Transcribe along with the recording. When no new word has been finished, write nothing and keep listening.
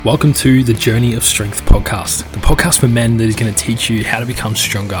Welcome to the Journey of Strength podcast, the podcast for men that is going to teach you how to become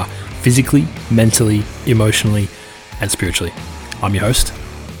stronger physically, mentally, emotionally, and spiritually. I'm your host,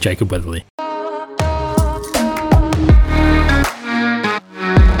 Jacob Weatherly.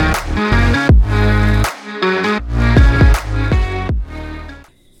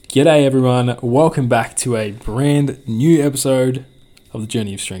 G'day everyone, welcome back to a brand new episode of the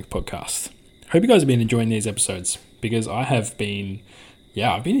Journey of Strength podcast. Hope you guys have been enjoying these episodes because I've been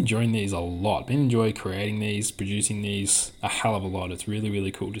enjoying these a lot. Been enjoying creating these, producing these a hell of a lot. It's really,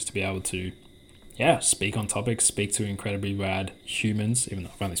 really cool just to be able to, speak on topics, speak to incredibly rad humans, even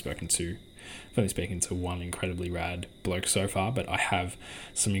though I've only spoken to one incredibly rad bloke so far, but I have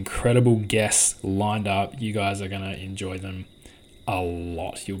some incredible guests lined up. You guys are going to enjoy them a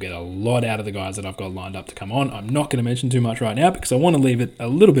lot. You'll get a lot out of the guys that I've got lined up to come on. I'm not going to mention too much right now because I want to leave it a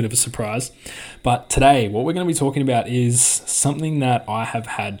little bit of a surprise. But today, what we're going to be talking about is something that I have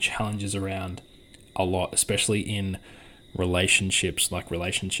had challenges around a lot, especially in relationships,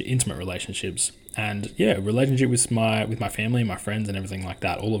 intimate relationships, and relationship with my family, my friends, and everything like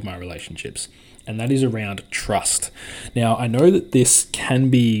that. All of my relationships, and that is around trust. Now, I know that this can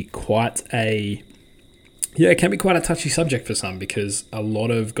be quite a touchy subject for some, because a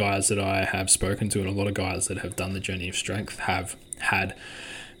lot of guys that I have spoken to and a lot of guys that have done the Journey of Strength have had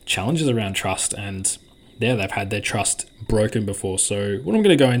challenges around trust, and they've had their trust broken before. So what I'm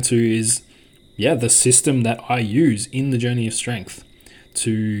going to go into is, the system that I use in the Journey of Strength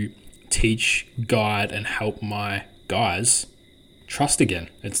to teach, guide, and help my guys trust again.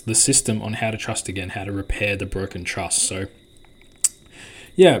 It's the system on how to trust again, how to repair the broken trust. So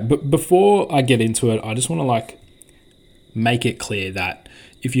but before I get into it, I just want to make it clear that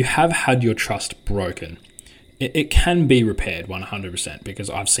if you have had your trust broken, it can be repaired 100%,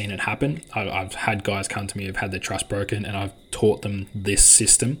 because I've seen it happen. I've had guys come to me who've had their trust broken, and I've taught them this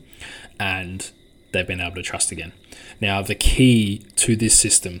system, and they've been able to trust again. Now, the key to this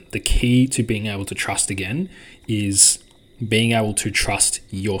system, the key to being able to trust again, is being able to trust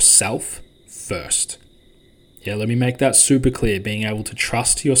yourself first. Let me make that super clear. Being able to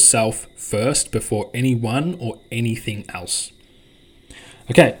trust yourself first before anyone or anything else.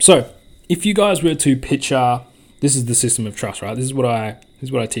 Okay, so if you guys were to picture, this is the system of trust, right? This is what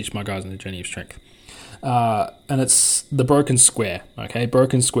I teach my guys in the Journey of Strength. And it's the broken square, okay?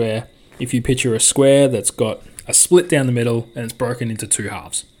 Broken square. If you picture a square that's got a split down the middle and it's broken into two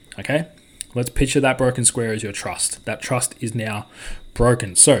halves, okay? Let's picture that broken square as your trust. That trust is now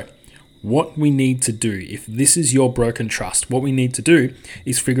broken. So what we need to do, if this is your broken trust, what we need to do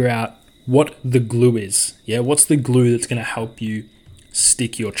is figure out what the glue is. What's the glue that's going to help you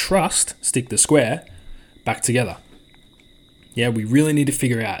stick the square back together? We really need to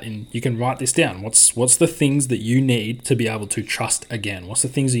figure out, and you can write this down. What's the things that you need to be able to trust again? What's the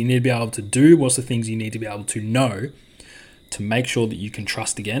things that you need to be able to do? What's the things you need to be able to know to make sure that you can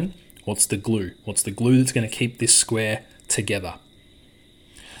trust again? What's the glue? What's the glue that's going to keep this square together?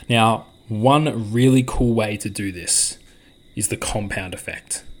 Now, one really cool way to do this is the compound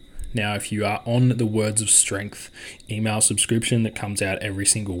effect. Now, if you are on the Words of Strength email subscription that comes out every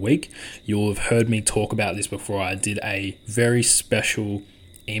single week, you'll have heard me talk about this before. I did a very special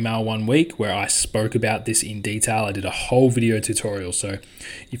email one week where I spoke about this in detail. I did a whole video tutorial. So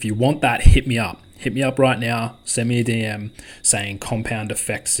if you want that, hit me up. Hit me up right now. Send me a DM saying compound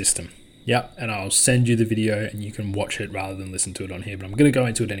effect system. And I'll send you the video and you can watch it rather than listen to it on here. But I'm going to go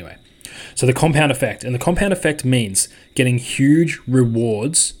into it anyway. So the compound effect. And the compound effect means getting huge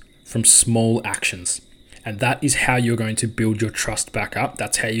rewards from small actions. And that is how you're going to build your trust back up.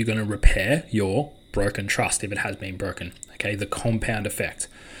 That's how you're going to repair your broken trust if it has been broken. Okay, the compound effect.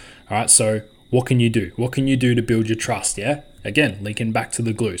 All right, so what can you do? What can you do to build your trust? Again, linking back to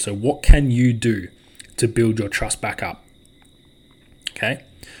the glue. So what can you do to build your trust back up? Okay,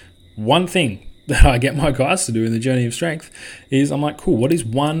 one thing that I get my guys to do in the Journey of Strength is I'm like, cool, what is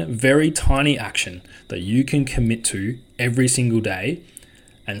one very tiny action that you can commit to every single day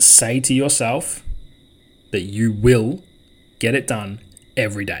and say to yourself that you will get it done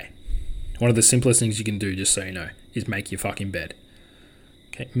every day? One of the simplest things you can do, just so you know, is make your fucking bed.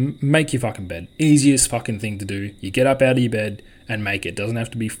 Okay, make your fucking bed. Easiest fucking thing to do. You get up out of your bed and make it. Doesn't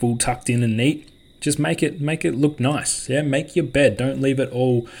have to be full tucked in and neat. Just make it look nice. Make your bed. Don't leave it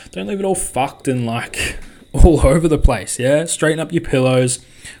all fucked and all over the place. Straighten up your pillows,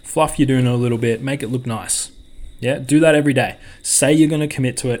 fluff your doona a little bit, make it look nice. Do that every day. Say you're going to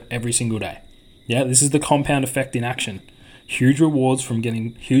commit to it every single day. This is the compound effect in action. Huge rewards from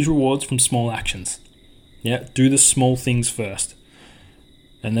small actions. Do the small things first.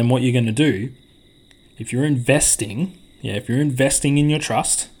 And then what you're going to do, if you're investing Yeah, if you're investing in your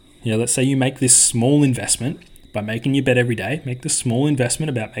trust, let's say you make this small investment by making your bed every day, make this small investment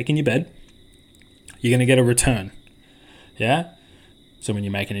about making your bed, you're going to get a return. Yeah? So when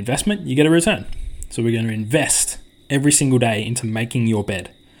you make an investment, you get a return. So we're going to invest every single day into making your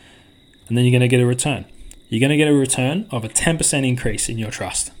bed. And then you're going to get a return. You're going to get a return of a 10% increase in your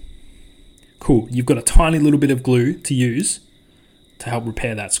trust. Cool. You've got a tiny little bit of glue to use to help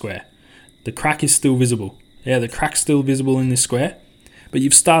repair that square. The crack is still visible. Yeah, the crack's still visible in this square, but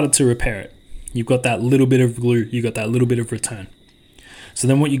you've started to repair it. You've got that little bit of glue. You've got that little bit of return. So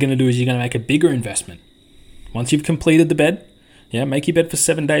then what you're going to do is you're going to make a bigger investment. Once you've completed the bed, make your bed for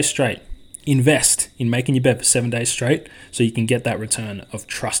 7 days straight. Invest in making your bed for 7 days straight so you can get that return of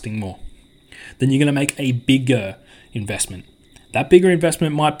trusting more. Then you're going to make a bigger investment. That bigger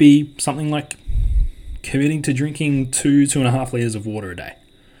investment might be something like committing to drinking 2.5 liters of water a day.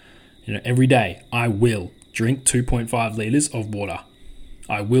 Every day I will drink 2.5 liters of water.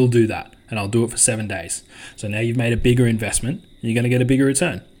 I will do that, and I'll do it for 7 days. So now you've made a bigger investment, and you're going to get a bigger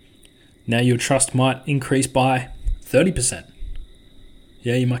return. Now your trust might increase by 30%.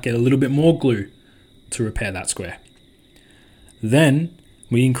 Yeah, you might get a little bit more glue to repair that square. Then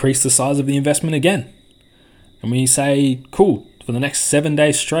we increase the size of the investment again. And we say, cool, for the next 7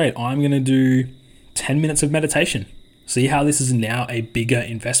 days straight, I'm going to do 10 minutes of meditation. See how this is now a bigger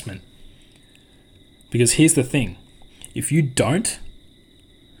investment. Because here's the thing. If you don't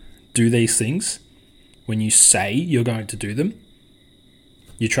do these things when you say you're going to do them,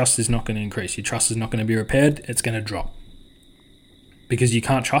 your trust is not going to increase. Your trust is not going to be repaired. It's going to drop. Because you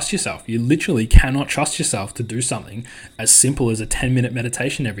can't trust yourself. You literally cannot trust yourself to do something as simple as a 10-minute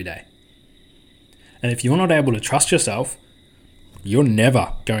meditation every day. And if you're not able to trust yourself, you're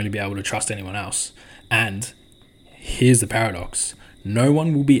never going to be able to trust anyone else. And here's the paradox. No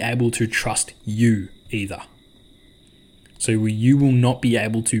one will be able to trust you either. So you will not be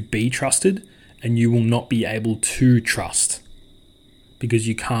able to be trusted, and you will not be able to trust because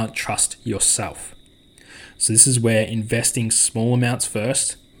you can't trust yourself. So this is where investing small amounts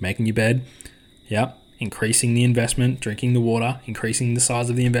first, making your bed, increasing the investment, drinking the water, increasing the size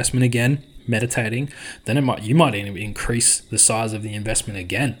of the investment again, meditating, then you might even increase the size of the investment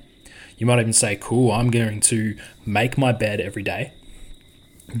again. You might even say, cool, I'm going to make my bed every day,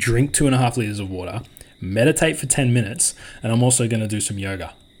 drink 2.5 liters of water, meditate for 10 minutes, and I'm also going to do some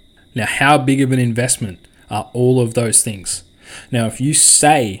yoga. Now, how big of an investment are all of those things? Now, if you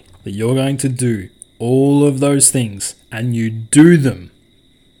say that you're going to do all of those things and you do them,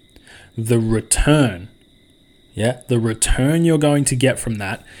 the return you're going to get from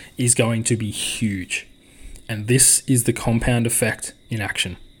that is going to be huge. And this is the compound effect in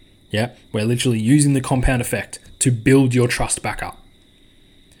action. Yeah, we're literally using the compound effect to build your trust back up.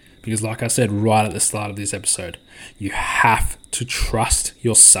 Because like I said right at the start of this episode, you have to trust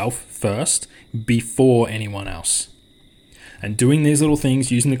yourself first before anyone else. And doing these little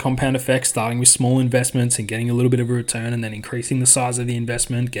things, using the compound effect, starting with small investments and getting a little bit of a return and then increasing the size of the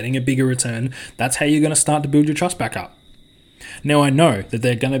investment, getting a bigger return, that's how you're going to start to build your trust back up. Now, I know that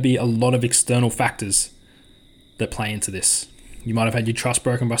there are going to be a lot of external factors that play into this. You might have had your trust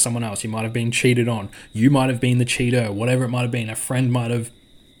broken by someone else. You might have been cheated on. You might have been the cheater, whatever it might have been. A friend might have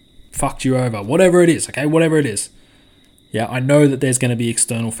fucked you over, whatever it is, okay? Whatever it is. Yeah, I know that there's going to be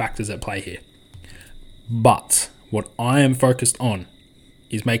external factors at play here. But what I am focused on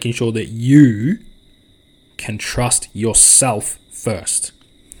is making sure that you can trust yourself first.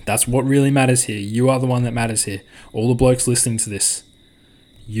 That's what really matters here. You are the one that matters here. All the blokes listening to this,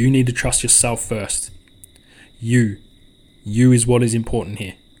 you need to trust yourself first. You is what is important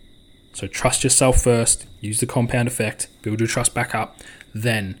here. So trust yourself first, use the compound effect, build your trust back up,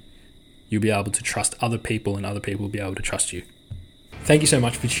 then you'll be able to trust other people and other people will be able to trust you. Thank you so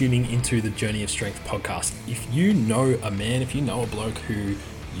much for tuning into the Journey of Strength podcast. If you know a man, if you know a bloke who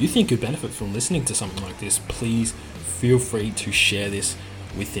you think could benefit from listening to something like this, please feel free to share this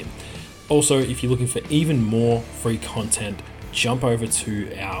with him. Also, if you're looking for even more free content, jump over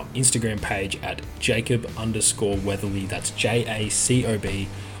to our Instagram page at Jacob_Weatherly. That's JACOB_WEATHERLEY.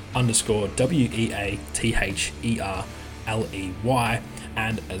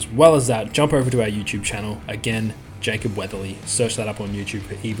 And as well as that, jump over to our YouTube channel. Again, Jacob Weatherly. Search that up on YouTube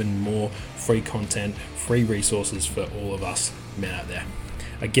for even more free content, free resources for all of us men out there.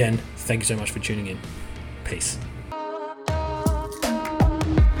 Again, thank you so much for tuning in. Peace.